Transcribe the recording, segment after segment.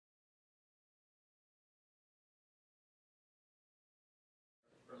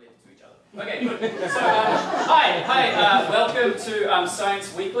Okay, good. So, hi, welcome to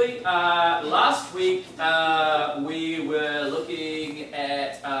Science Weekly. Last week we were looking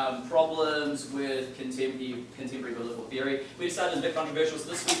at problems with contemporary political theory. We decided it was a bit controversial, so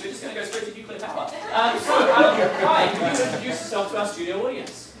this week we're just going to go straight to nuclear power. Hi, can you introduce yourself to our studio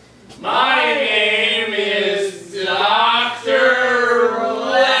audience? My name is Dr.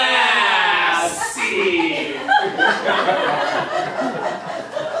 Lassie.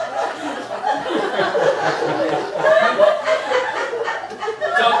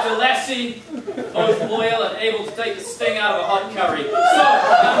 Dr. Lassie, both loyal and able to take the sting out of a hot curry. So,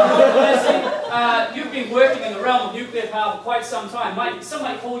 Dr. Lassie, you've been working in the realm of nuclear power for quite some time. Some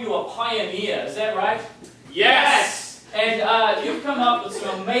might call you a pioneer, is that right? Yes! And you've come up with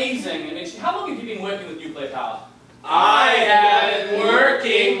some amazing inventions. How long have you been working with nuclear power? I have been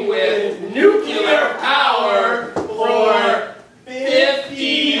working with nuclear power for 50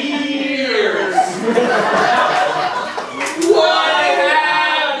 years. What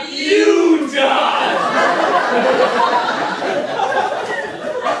have you done?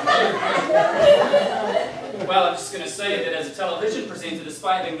 Well, I'm just going to say that as a television presenter,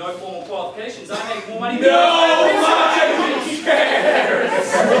 despite having no formal qualifications, I make more money than Nobody cares!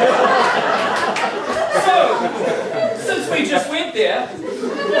 So, since we just went there,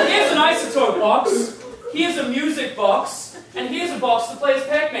 here's an isotope box, here's a music box, and here's a box that plays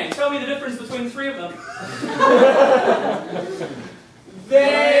Pac-Man. Tell me the difference between the three of them.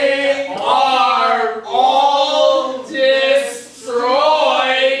 They are all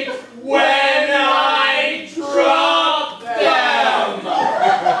destroyed when I drop them.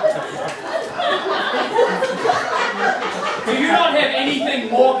 Do you not have anything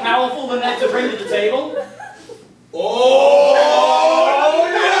more powerful than that to bring to the table? Oh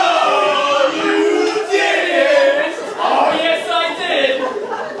no, you didn't! Oh yes, I did!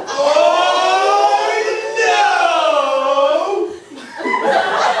 Oh no!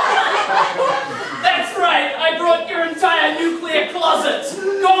 That's right, I brought your entire nuclear closet!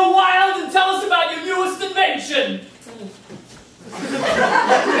 Go wild and tell us about your newest invention!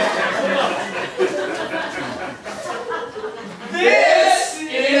 This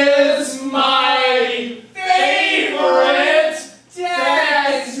is my favorite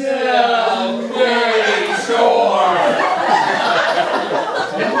detonator.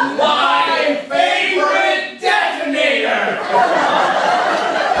 My favorite detonator.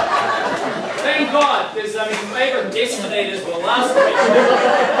 Thank God, because favorite detonators will last week.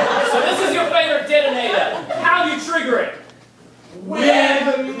 So this is your favorite detonator. How do you trigger it?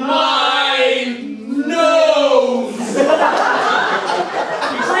 With my nose. You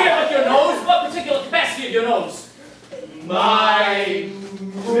trigger it with your nose? What particular capacity of your nose? My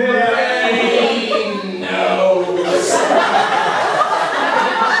brain nose.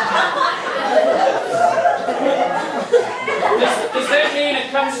 Does that mean it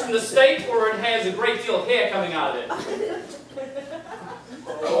comes from the state, or it has a great deal of hair coming out of it?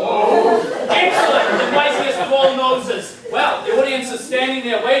 Oh. Excellent! The nicest of all noses. Well, the audience is standing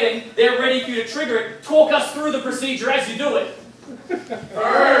there waiting. They're ready for you to trigger it. Talk us through the procedure as you do it.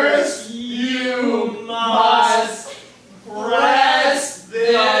 First, you must press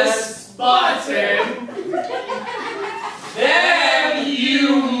this button. Then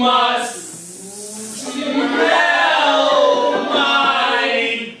you must smell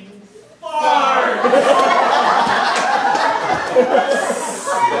my fart.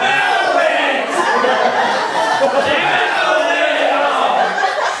 Smell it!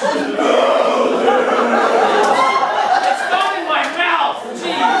 It's gone in my mouth!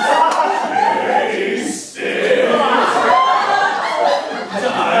 Jeez! Taste it.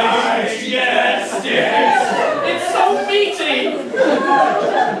 Digest it. It's so meaty!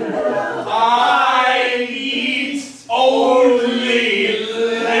 I eat only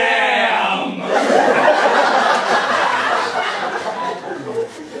lamb.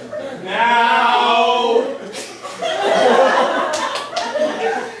 Now, the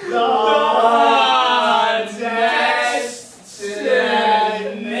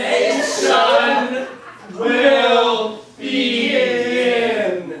destination will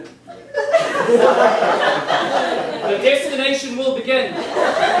begin. The destination will begin.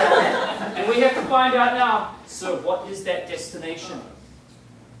 And we have to find out now. So what is that destination?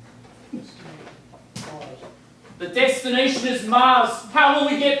 The destination is Mars. How will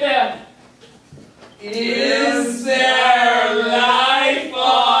we get there? Is there